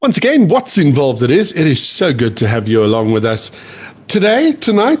Once again, what's involved it is so good to have you along with us. Today,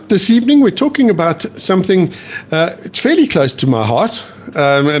 tonight, this evening, we're talking about something it's fairly close to my heart,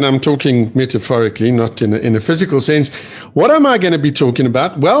 and I'm talking metaphorically, not in a physical sense. What am I going to be talking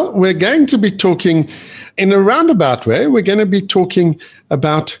about? Well, we're going to be talking in a roundabout way. We're going to be talking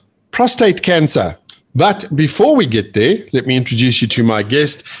about prostate cancer. But before we get there, let me introduce you to my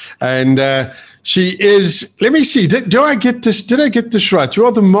guest. And she is, let me see, did I get this right? You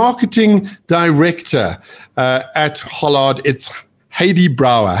are the marketing director at Hollard. It's Heidi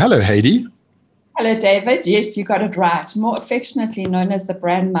Brouwer. Hello, Heidi. Hello, David. Yes, you got it right. More affectionately known as the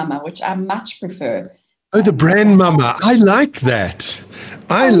brand mama, which I much prefer. Oh, the brand mama. I like that.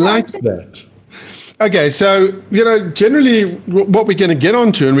 I like that. Okay, so, generally what we're going to get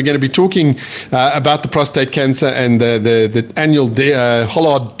onto, and we're going to be talking about the prostate cancer and the annual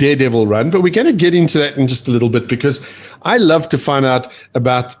Hollard Daredevil run, but we're going to get into that in just a little bit because I love to find out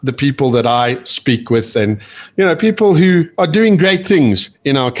about the people that I speak with and, people who are doing great things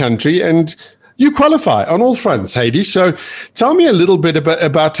in our country, and you qualify on all fronts, Heidi. So tell me a little bit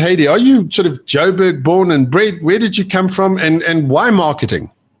about Heidi. Are you sort of Joburg born and bred? Where did you come from and why marketing?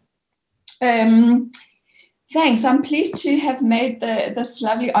 Thanks. I'm pleased to have made this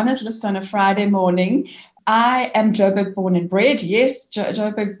lovely honors list on a Friday morning. I am Joburg born and bred. Yes,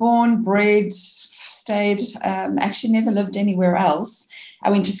 Joburg born, bred, stayed, actually never lived anywhere else.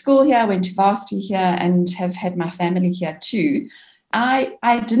 I went to school here, I went to varsity here, and have had my family here too.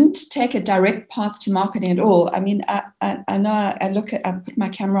 I didn't take a direct path to marketing at all. I mean, I know I put my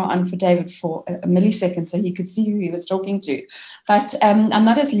camera on for David for a millisecond so he could see who he was talking to. But I'm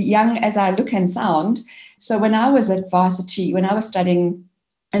not as young as I look and sound. So when I was at varsity, when I was studying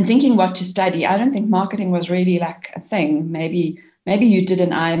and thinking what to study, I don't think marketing was really like a thing. Maybe you did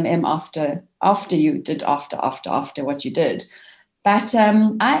an IMM after you did after what you did. But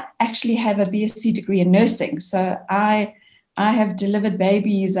I actually have a BSc degree in nursing. So I have delivered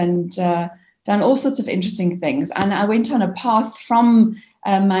babies and done all sorts of interesting things. And I went on a path from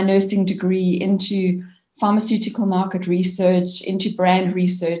my nursing degree into pharmaceutical market research, into brand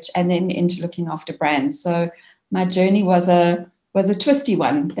research, and then into looking after brands. So my journey was a twisty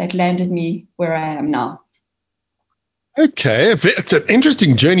one that landed me where I am now. Okay, it's an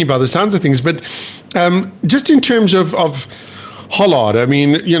interesting journey by the sounds of things. But just in terms of Hollard, I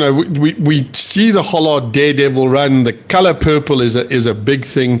mean, we see the Hollard Daredevil run. The color purple is a big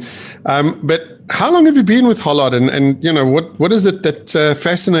thing. But how long have you been with Hollard, and what is it that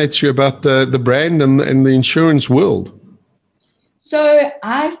fascinates you about the brand and the insurance world? So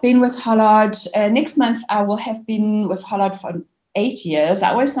I've been with Hollard. Next month I will have been with Hollard for 8 years.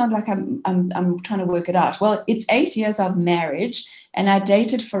 I always sound like I'm trying to work it out. Well, it's 8 years of marriage, and I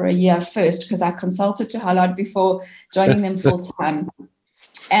dated for a year first because I consulted to Hollard before joining them full time.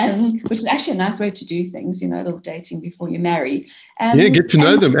 Which is actually a nice way to do things, a little dating before you marry. Get to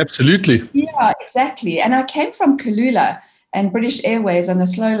know them, absolutely. Yeah, exactly. And I came from Kalula and British Airways and the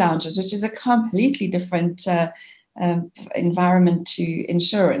slow lounges, which is a completely different environment to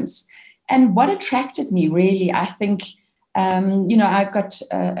insurance. And what attracted me really, I think, I got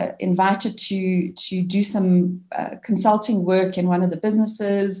invited to do some consulting work in one of the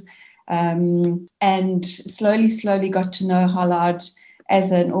businesses, and slowly got to know Hollard as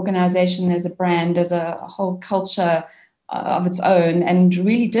an organization, as a brand, as a whole culture of its own, and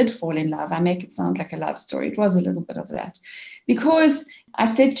really did fall in love. I make it sound like a love story. It was a little bit of that. Because I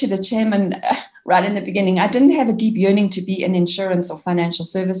said to the chairman right in the beginning, I didn't have a deep yearning to be in insurance or financial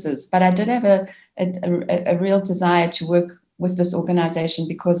services, but I did have a real desire to work with this organization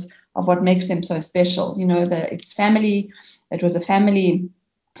because of what makes them so special. It's family. It was a family,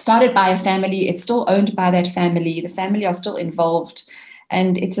 started by a family. It's still owned by that family. The family are still involved.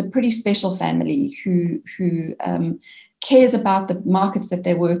 And it's a pretty special family who cares about the markets that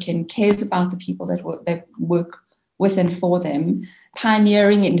they work in, cares about the people that work with and for them.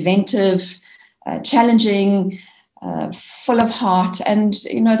 Pioneering, inventive, challenging, full of heart. And,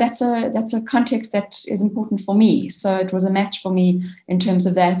 that's a context that is important for me. So it was a match for me in terms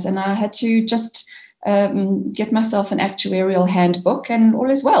of that. And I had to just get myself an actuarial handbook, and all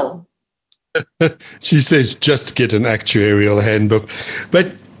is well. She says, just get an actuarial handbook.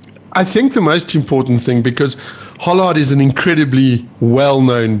 But I think the most important thing, because Hollard is an incredibly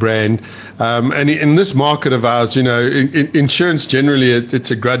well-known brand. And in this market of ours, insurance generally, it's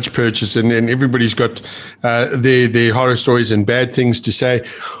a grudge purchase, and everybody's got their horror stories and bad things to say.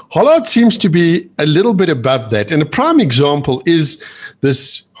 Hollard seems to be a little bit above that. And a prime example is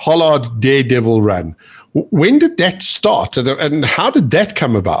this Hollard Daredevil run. When did that start, and how did that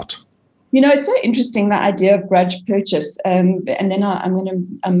come about? It's so interesting, the idea of grudge purchase. And then I'm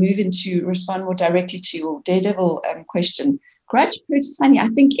going to move into respond more directly to your daredevil question. Grudge purchase money. I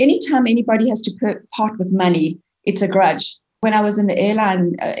think anytime anybody has to part with money, it's a grudge. When I was in the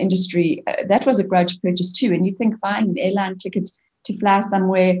airline industry, that was a grudge purchase too. And you think buying an airline ticket to fly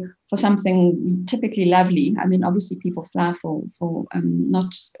somewhere for something typically lovely. I mean, obviously people fly for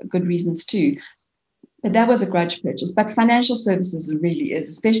not good reasons too. But that was a grudge purchase. But financial services really is,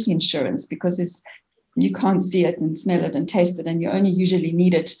 especially insurance, because you can't see it and smell it and taste it, and you only usually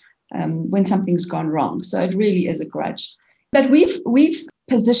need it when something's gone wrong. So it really is a grudge. But we've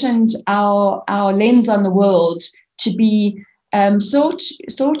positioned our lens on the world to be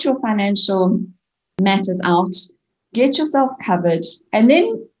sort your financial matters out, get yourself covered, and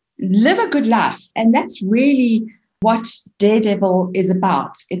then live a good life. And that's really what Daredevil is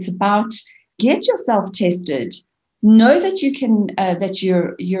about. It's about get yourself tested, know that you can that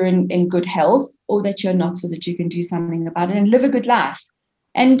you're in good health, or that you're not, so that you can do something about it and live a good life.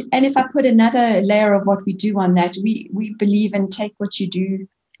 And if I put another layer of what we do on that, we believe in take what you do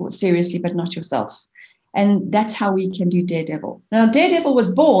seriously, but not yourself. And that's how we can do Daredevil. Now, Daredevil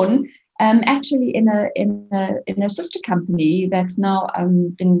was born actually in a sister company that's now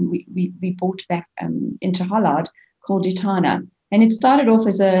we bought back into Hollard, called Etana. And it started off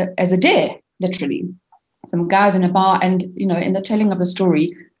as a dare, literally. Some guys in a bar, and in the telling of the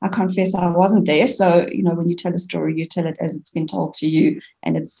story, I confess I wasn't there. So when you tell a story, you tell it as it's been told to you,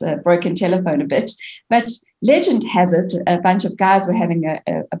 and it's a broken telephone a bit. But legend has it, a bunch of guys were having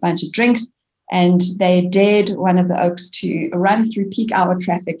a bunch of drinks, and they dared one of the Oaks to run through peak hour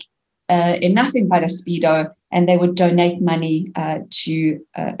traffic in nothing but a Speedo, and they would donate money to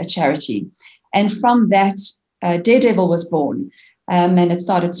a charity. And from that, Daredevil was born. And it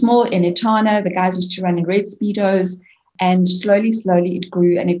started small in Etana. The guys used to run in red Speedos, and slowly it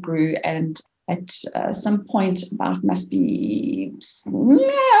grew and it grew. And at some point, about must be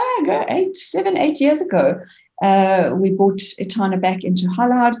 8 years ago, we brought Etana back into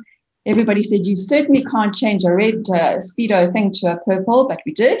Hollard. Everybody said, you certainly can't change a red Speedo thing to a purple, but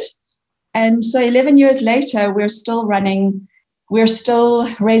we did. And so 11 years later, we're still raising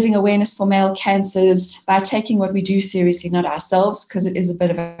awareness for male cancers by taking what we do seriously, not ourselves, because it is a bit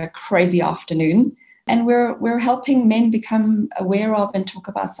of a crazy afternoon. And we're helping men become aware of and talk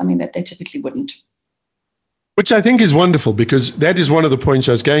about something that they typically wouldn't. Which I think is wonderful, because that is one of the points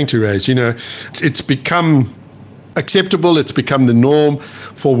I was going to raise. It's become acceptable. It's become the norm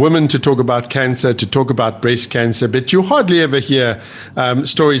for women to talk about cancer, to talk about breast cancer, but you hardly ever hear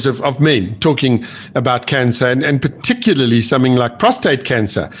stories of men talking about cancer, and particularly something like prostate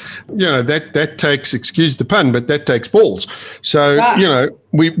cancer. That takes, excuse the pun, but that takes balls. So, wow.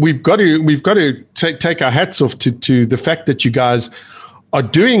 We've got to take our hats off to the fact that you guys are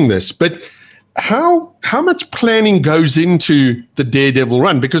doing this. But how much planning goes into the Daredevil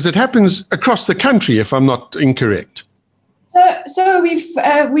run? Because it happens across the country, if I'm not incorrect. So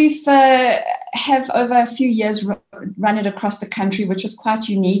we've have over a few years run it across the country, which was quite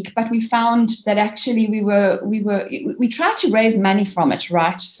unique. But we found that actually we tried to raise money from it,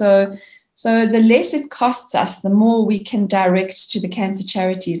 right? So the less it costs us, the more we can direct to the cancer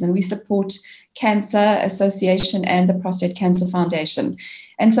charities, and we support Cancer Association and the Prostate Cancer Foundation.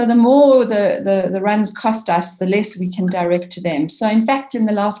 And so the more the runs cost us, the less we can direct to them. So in fact, in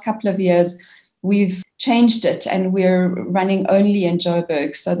the last couple of years, we've changed it, and we're running only in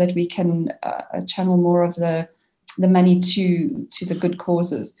Joburg so that we can channel more of the money to the good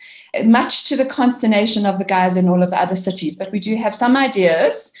causes, much to the consternation of the guys in all of the other cities. But we do have some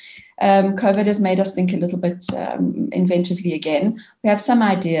ideas. COVID has made us think a little bit inventively again. We have some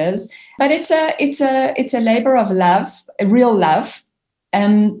ideas, but it's a labor of love, a real love,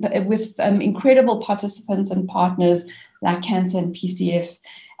 with incredible participants and partners like Cancer and PCF,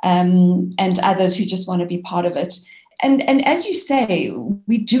 and others who just want to be part of it. And as you say,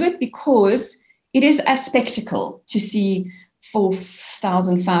 we do it because it is a spectacle to see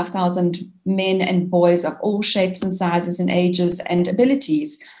 4,000, 5,000 men and boys of all shapes and sizes and ages and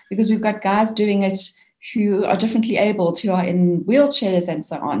abilities, because we've got guys doing it who are differently abled, who are in wheelchairs and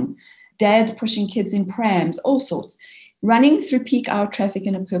so on, dads pushing kids in prams, all sorts, running through peak hour traffic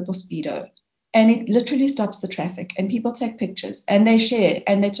in a purple Speedo. And it literally stops the traffic, and people take pictures and they share,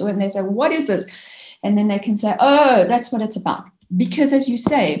 and they say, what is this? And then they can say, oh, that's what it's about. Because as you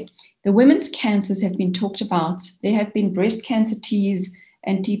say, the women's cancers have been talked about. There have been breast cancer teas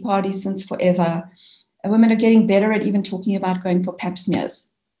and tea parties since forever. And women are getting better at even talking about going for pap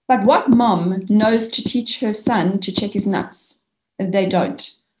smears. But what mom knows to teach her son to check his nuts? They don't.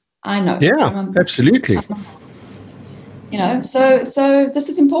 I know. Yeah, absolutely. So this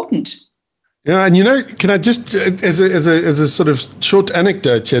is important. Yeah, and can I just, as a sort of short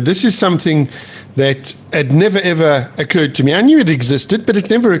anecdote here, this is something that had never ever occurred to me. I knew it existed, but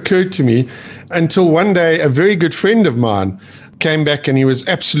it never occurred to me until one day a very good friend of mine came back and he was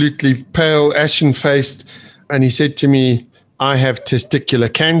absolutely pale, ashen faced, and he said to me, "I have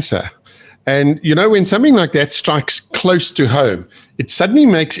testicular cancer." And when something like that strikes close to home, it suddenly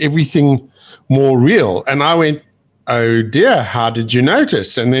makes everything more real. And I went, "Oh dear, how did you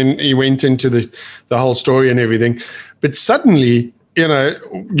notice?" And then he went into the whole story and everything. But suddenly,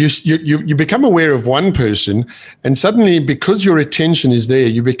 you become aware of one person, and suddenly, because your attention is there,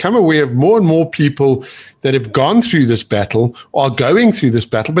 you become aware of more and more people that have gone through this battle or are going through this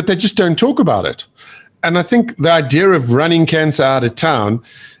battle, but they just don't talk about it. And I think the idea of running cancer out of town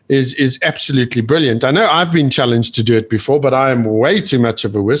is absolutely brilliant. I know I've been challenged to do it before, but I am way too much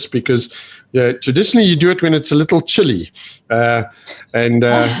of a wuss because traditionally you do it when it's a little chilly.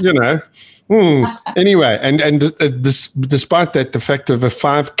 Anyway, despite that, the fact of a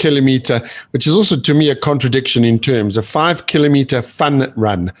 5 kilometer, which is also to me a contradiction in terms, a 5 kilometer fun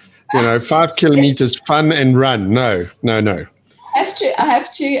run, 5 kilometers fun and run. No. I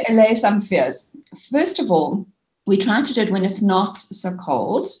have to allay some fears. First of all, we try to do it when it's not so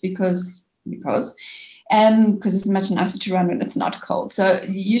cold because it's much nicer to run when it's not cold. So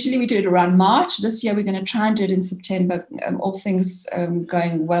usually we do it around March. This year we're going to try and do it in September, all things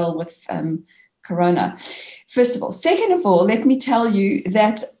going well with Corona. First of all. Second of all, let me tell you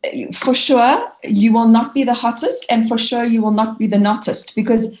that for sure you will not be the hottest, and for sure you will not be the nottest,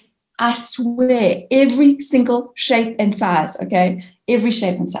 because I swear, every single shape and size, okay? Every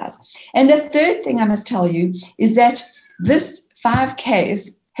shape and size. And the third thing I must tell you is that this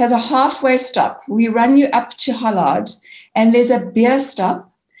 5Ks has a halfway stop. We run you up to Hollard, and there's a beer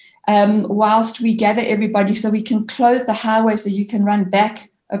stop whilst we gather everybody so we can close the highway so you can run back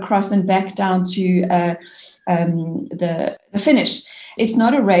across and back down to the finish. It's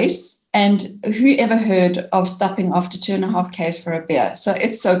not a race. And who ever heard of stopping after 2.5 Ks for a beer? So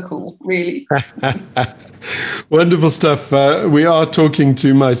it's so cool, really. Wonderful stuff. We are talking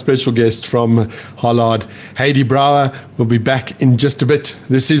to my special guest from Hollard, Heidi Brouwer. We'll be back in just a bit.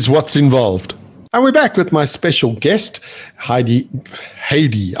 This is What's Involved. And we're back with my special guest, Heidi.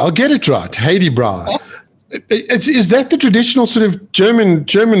 I'll get it right. Heidi Brouwer. Is that the traditional sort of German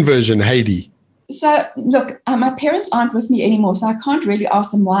version, Heidi? So, look, my parents aren't with me anymore, so I can't really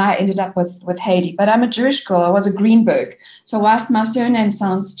ask them why I ended up with Heidi. But I'm a Jewish girl. I was a Greenberg. So whilst my surname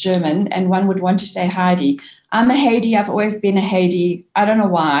sounds German and one would want to say Heidi, I'm a Heidi. I've always been a Heidi. I don't know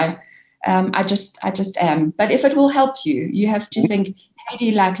why. I just am. But if it will help you, you have to think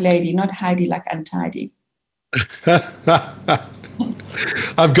Heidi like lady, not Heidi like untidy.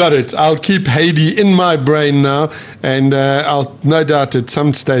 I've got it. I'll keep Heidi in my brain now, and I'll no doubt at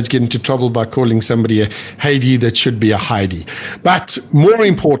some stage get into trouble by calling somebody a Heidi that should be a Heidi. But more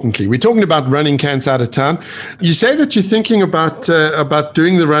importantly, we're talking about running cancer out of town. You say that you're thinking about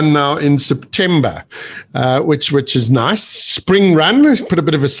doing the run now in September, which is nice. Spring run, put a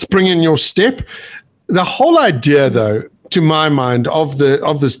bit of a spring in your step. The whole idea, though, to my mind, of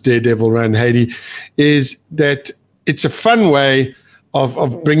this Daredevil run, Heidi, is that it's a fun way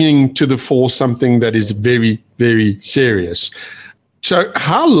of bringing to the fore something that is very, very serious. So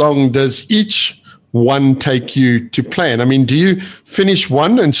how long does each one take you to plan? I mean, do you finish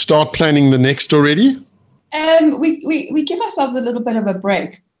one and start planning the next already? We give ourselves a little bit of a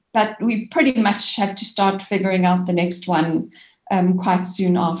break, but we pretty much have to start figuring out the next one quite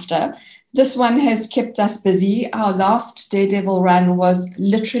soon after. This one has kept us busy. Our last Daredevil run was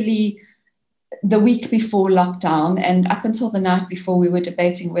literally the week before lockdown, and up until the night before, we were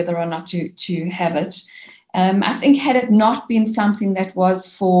debating whether or not to have it. I think had it not been something that was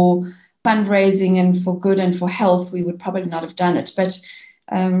for fundraising and for good and for health, we would probably not have done it. But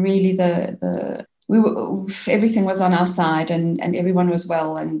really, everything was on our side, and everyone was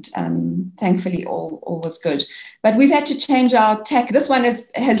well, and thankfully all was good. But we've had to change our tack. This one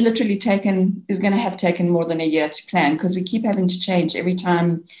is going to have taken more than a year to plan, because we keep having to change every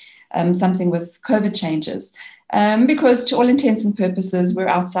time something with COVID changes. Because to all intents and purposes, we're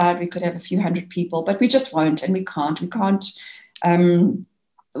outside, we could have a few hundred people, but we just won't, and we can't.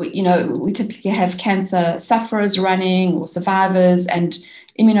 We typically have cancer sufferers running, or survivors, and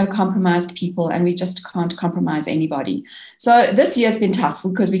immunocompromised people, and we just can't compromise anybody. So this year's been tough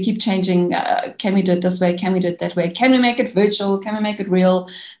because we keep changing. Can we do it this way? Can we do it that way? Can we make it virtual? Can we make it real?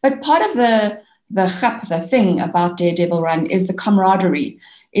 But part of the thing about Daredevil Run is the camaraderie.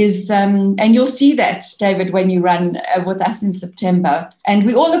 And you'll see that, David, when you run with us in September. And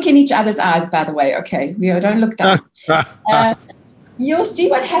we all look in each other's eyes, by the way. Okay, we don't look down. you'll see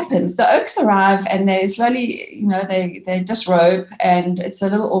what happens. The oaks arrive and they slowly, they disrobe and it's a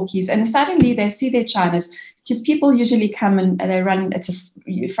little orchies. And suddenly they see their chinas because people usually come and they run. It's a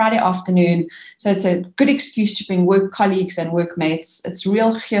Friday afternoon. So it's a good excuse to bring work colleagues and workmates. It's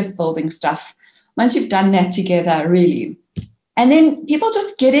real gees building stuff. Once you've done that together, really. And then people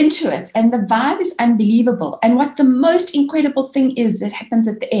just get into it and the vibe is unbelievable. And what the most incredible thing is that happens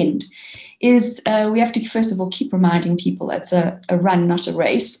at the end is we have to, first of all, keep reminding people it's a run, not a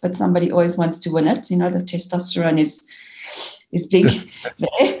race, but somebody always wants to win it. The testosterone is big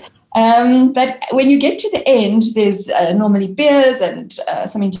there. But when you get to the end, there's normally beers and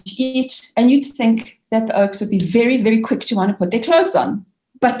something to eat. And you'd think that the oaks would be very, very quick to want to put their clothes on,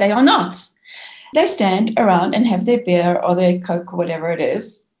 but they are not. They stand around and have their beer or their Coke or whatever it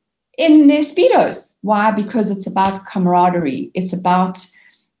is in their Speedos. Why? Because it's about camaraderie. It's about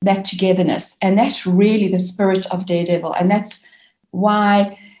that togetherness. And that's really the spirit of Daredevil. And that's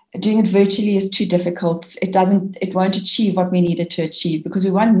why doing it virtually is too difficult. It won't achieve what we needed to achieve, because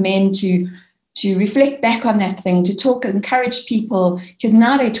we want men to reflect back on that thing, to talk, encourage people, because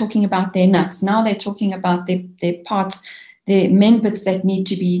now they're talking about their nuts. Now they're talking about their parts, their men bits that need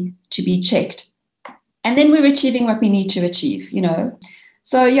to be checked. And then we're achieving what we need to achieve,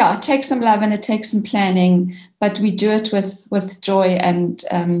 So yeah, it takes some love and it takes some planning, but we do it with joy and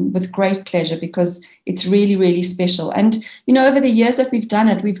with great pleasure, because it's really, really special. And, over the years that we've done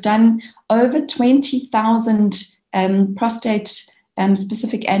it, we've done over 20,000 prostate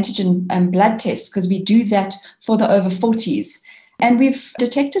specific antigen blood tests, because we do that for the over 40s. And we've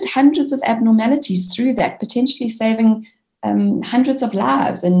detected hundreds of abnormalities through that, potentially saving hundreds of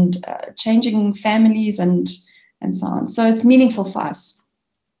lives and changing families and so on. So it's meaningful for us.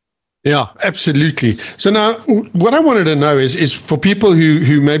 Yeah, absolutely. So now what I wanted to know is for people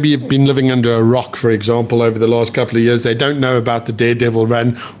who maybe have been living under a rock, for example, over the last couple of years, they don't know about the Daredevil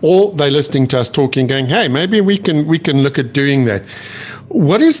run, or they're listening to us talking, going, hey, maybe we can look at doing that.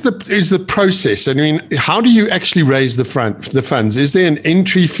 What is the process? I mean, how do you actually raise the funds? Is there an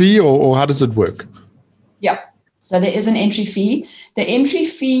entry fee or how does it work? Yeah. So there is an entry fee. The entry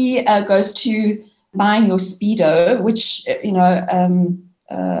fee goes to buying your Speedo, which,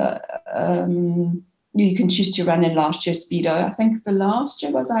 you can choose to run in last year's Speedo. I think the last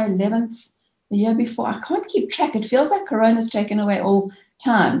year was our 11th, the year before. I can't keep track. It feels like Corona's taken away all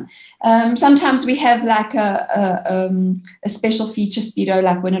time. Sometimes we have like a special feature Speedo,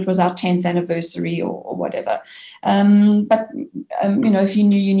 like when it was our 10th anniversary or whatever. But if you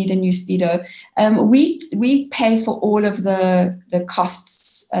knew you need a new Speedo, we pay for all of the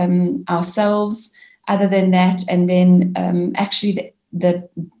costs ourselves. Other than that, and then actually the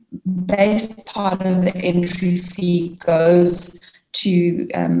base part of the entry fee goes to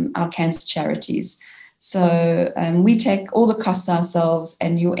our cancer charities. So we take all the costs ourselves,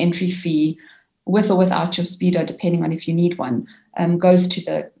 and your entry fee, with or without your Speedo, depending on if you need one, goes to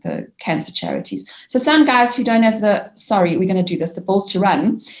the cancer charities. So some guys who don't have we're going to do this, the balls to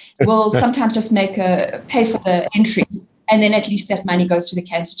run, will sometimes just pay for the entry, and then at least that money goes to the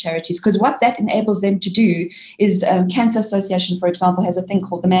cancer charities. Because what that enables them to do is Cancer Association, for example, has a thing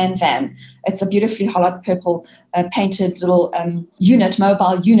called the Man Van. It's a beautifully hollowed purple painted little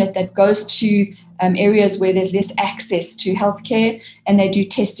mobile unit that goes to areas where there's less access to healthcare, and they do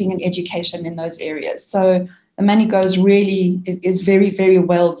testing and education in those areas. So the money is very, very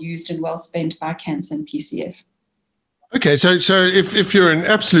well used and well spent by Cancer and PCF. Okay, so if you're an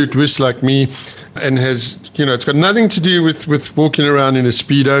absolute wuss like me and has, it's got nothing to do with walking around in a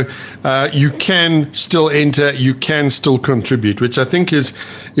Speedo, you can still enter, you can still contribute, which I think is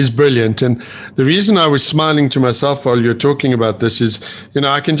brilliant. And the reason I was smiling to myself while you're talking about this is,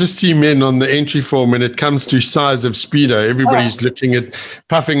 I can just see men on the entry form when it comes to size of Speedo. Everybody's looking at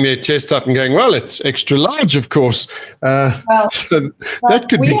puffing their chest out and going, well, it's extra large, of course. So that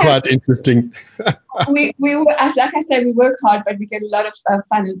could be quite interesting. we like I say, we work hard, but we get a lot of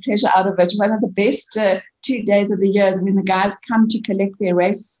fun and pleasure out of it. One of the best 2 days of the year is when the guys come to collect their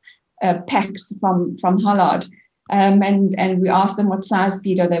race packs from Hollard, and we ask them what size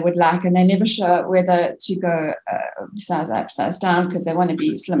Speedo they would like, and they're never sure whether to go size up, size down, because they want to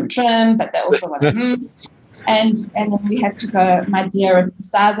be slim and trim, but they also want to and then we have to go, my dear, it's the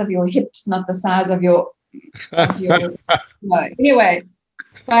size of your hips, not the size of your anyway.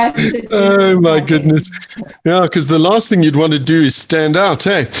 Oh my goodness. Yeah, because the last thing you'd want to do is stand out,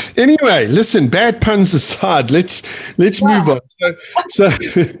 hey? Anyway, listen, bad puns aside, let's move on. So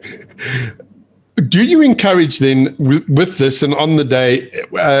do you encourage then with this and on the day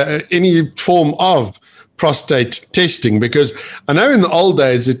any form of prostate testing? Because I know in the old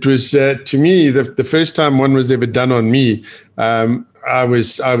days it was, to me, the first time one was ever done on me, I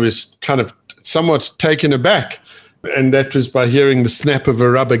was kind of somewhat taken aback. And that was by hearing the snap of a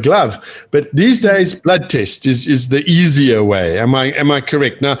rubber glove. But these days, blood test is the easier way. Am I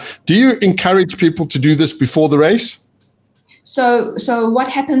correct? Now, do you encourage people to do this before the race? So what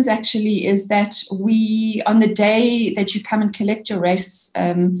happens actually is that on the day that you come and collect your race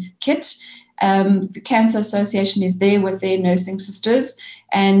kit, the Cancer Association is there with their nursing sisters,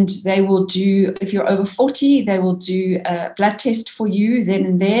 and they will do, if you're over 40, they will do a blood test for you then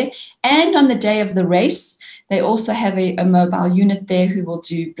and there. And on the day of the race, they also have a mobile unit there who will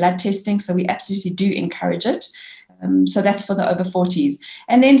do blood testing. So we absolutely do encourage it. So that's for the over 40s.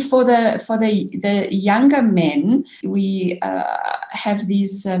 And then for the younger men, we have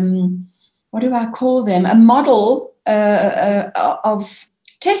these, what do I call them? A model of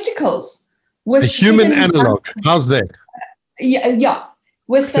testicles. With a human analog. How's that? Yeah.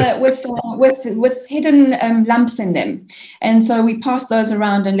 With hidden lumps in them. And so we pass those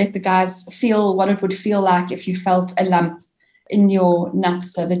around and let the guys feel what it would feel like if you felt a lump in your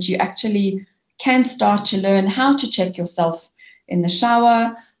nuts, so that you actually can start to learn how to check yourself in the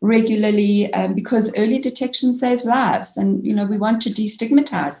shower regularly, because early detection saves lives. And, we want to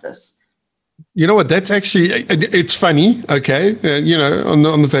destigmatize this. You know what? That's actually, it's funny, okay?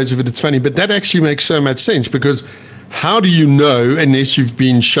 On the face of it, it's funny, but that actually makes so much sense, because how do you know unless you've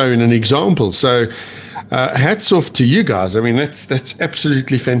been shown an example? So hats off to you guys. I mean, that's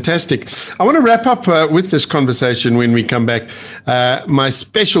absolutely fantastic. I want to wrap up with this conversation when we come back. My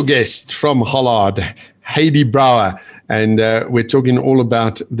special guest from Hollard, Heidi Brouwer, and we're talking all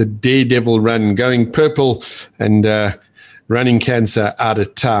about the Daredevil Run, going purple and running cancer out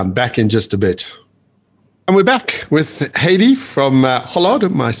of town. Back in just a bit. And we're back with Heidi from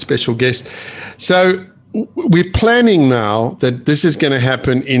Hollard, my special guest. So we're planning now that this is going to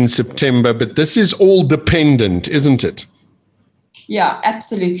happen in September, but this is all dependent, isn't it? Yeah,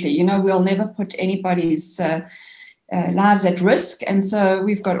 absolutely. We'll never put anybody's lives at risk. And so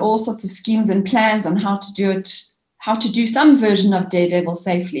we've got all sorts of schemes and plans on how to do it, how to do some version of Daredevil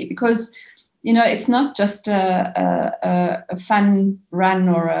safely, because, it's not just a fun run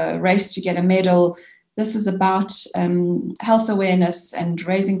or a race to get a medal. This is about health awareness and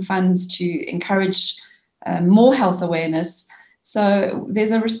raising funds to encourage more health awareness. So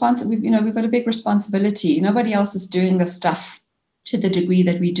there's we've got a big responsibility. Nobody else is doing this stuff to the degree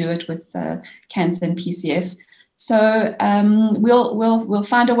that we do it with cancer and PCF. So we'll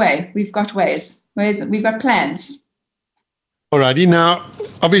find a way. We've got ways. We've got plans. Alrighty. Now,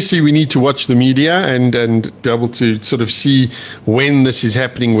 obviously, we need to watch the media and be able to sort of see when this is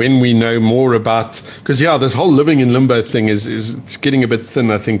happening, when we know more about, because this whole living in limbo thing is it's getting a bit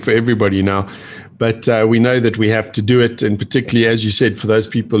thin, I think, for everybody now. But we know that we have to do it, and particularly, as you said, for those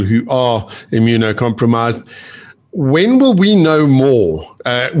people who are immunocompromised. When will we know more,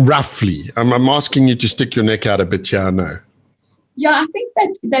 roughly? I'm asking you to stick your neck out a bit here, I know. Yeah, I think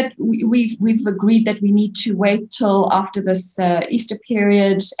that we've agreed that we need to wait till after this Easter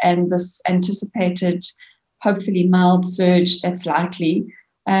period and this anticipated, hopefully mild surge that's likely,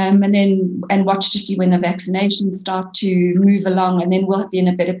 and watch to see when the vaccinations start to move along, and then we'll be in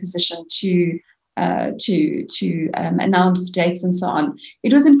a better position to announce dates and so on.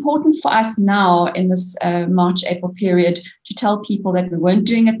 It was important for us now in this March-April period to tell people that we weren't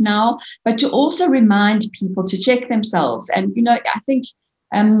doing it now, but to also remind people to check themselves. And, I think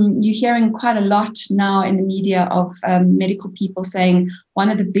you're hearing quite a lot now in the media of medical people saying one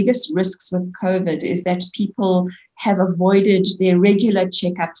of the biggest risks with COVID is that people have avoided their regular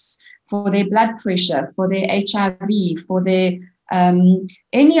checkups for their blood pressure, for their HIV, for their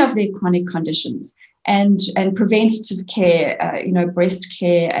any of their chronic conditions, and preventative care, breast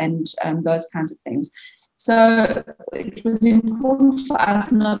care and those kinds of things. So it was important for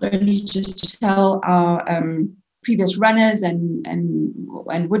us not only just to tell our previous runners and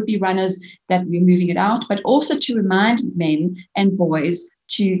would-be runners that we're moving it out, but also to remind men and boys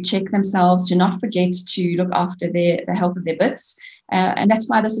to check themselves, to not forget to look after the health of their bits. And that's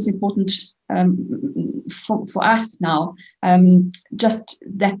why this is important for us now. Just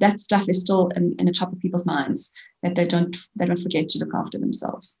that stuff is still in the top of people's minds, that they don't forget to look after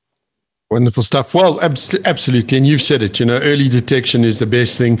themselves. Wonderful stuff. Well, absolutely. And you've said it, early detection is the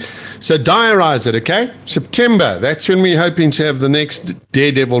best thing. So diarize it, okay? September, that's when we're hoping to have the next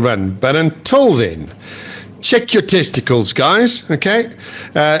Daredevil Run. But until then, check your testicles, guys, okay?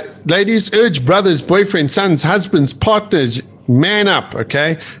 Ladies, urge brothers, boyfriends, sons, husbands, partners, man up,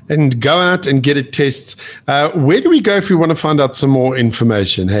 okay? And go out and get a test. Where do we go if we want to find out some more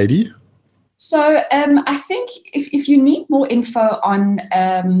information, Heidi? So I think if you need more info on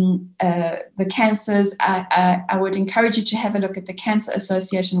the cancers, I would encourage you to have a look at the Cancer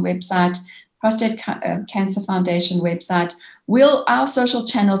Association website, Prostate Cancer Foundation website. Our social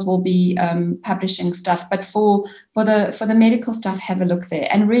channels will be publishing stuff, but for the medical stuff, have a look there.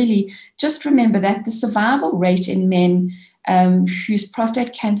 And really, just remember that the survival rate in men whose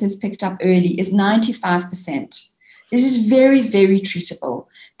prostate cancer is picked up early is 95%. This is very, very treatable.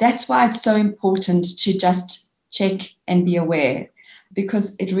 That's why it's so important to just check and be aware,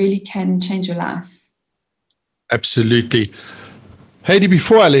 because it really can change your life. Absolutely. Heidi,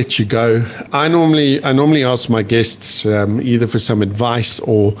 before I let you go, I normally ask my guests either for some advice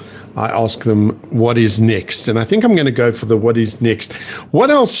or I ask them what is next. And I think I'm going to go for the what is next. What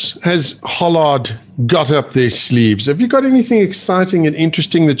else has Hollard got up their sleeves? Have you got anything exciting and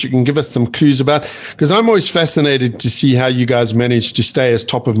interesting that you can give us some clues about? Because I'm always fascinated to see how you guys manage to stay as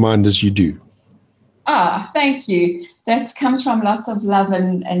top of mind as you do. Thank you. That comes from lots of love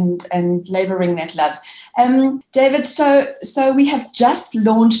and laboring that love. David, so we have just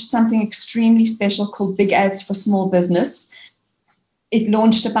launched something extremely special called Big Ads for Small Business. It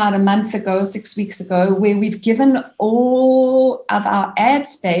launched about a month ago, 6 weeks ago, where we've given all of our ad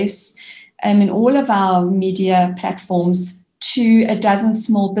space in all of our media platforms to a dozen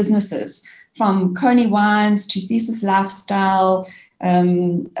small businesses, from Coney Wines to Thesis Lifestyle,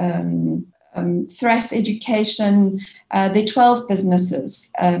 Thras Education. They're 12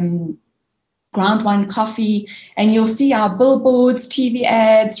 businesses, Ground One Coffee, and you'll see our billboards, TV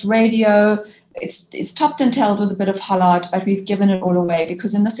ads, radio. It's topped and tailed with a bit of Hollard, but we've given it all away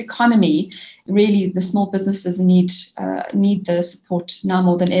because in this economy, really the small businesses need the support now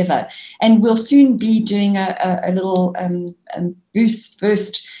more than ever. And we'll soon be doing a little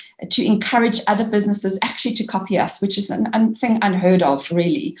burst to encourage other businesses actually to copy us, which is a thing unheard of,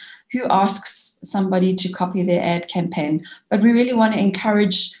 really. Who asks somebody to copy their ad campaign? But we really want to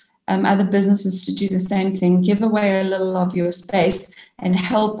encourage other businesses to do the same thing, give away a little of your space and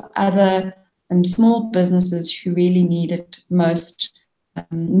help other small businesses who really need it most,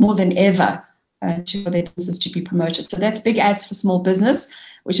 more than ever, for their business to be promoted. So that's Big Ads for Small Business,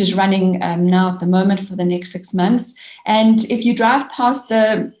 which is running now at the moment for the next 6 months. And if you drive past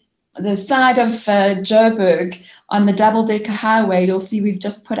the side of Joburg on the double-decker highway, you'll see we've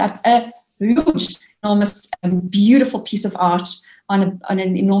just put up a huge, enormous, beautiful piece of art on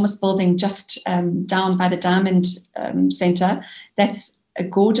an enormous building just down by the Diamond Center. That's a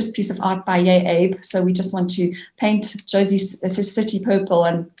gorgeous piece of art by Yay Abe. So we just want to paint Josie's city purple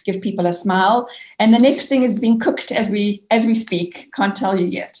and give people a smile. And the next thing is being cooked as we speak. Can't tell you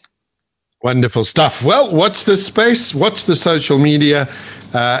yet. Wonderful stuff. Well, watch this space, watch the social media,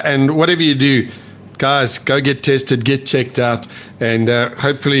 and whatever you do, guys, go get tested, get checked out, and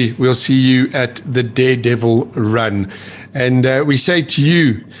hopefully we'll see you at the Daredevil Run. And we say to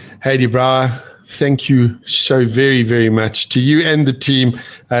you, Heidi Brouwer, thank you so very, very much to you and the team.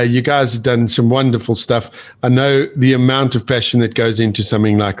 You guys have done some wonderful stuff. I know the amount of passion that goes into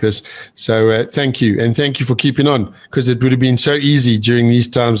something like this. So thank you. And thank you for keeping on, because it would have been so easy during these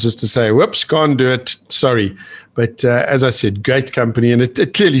times just to say, whoops, can't do it. Sorry. But as I said, great company. And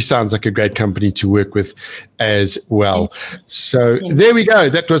it clearly sounds like a great company to work with as well. So there we go.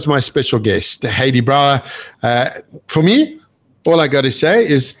 That was my special guest, Heidi Brouwer. For me, all I got to say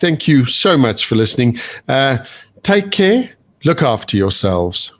is thank you so much for listening. Take care. Look after yourselves.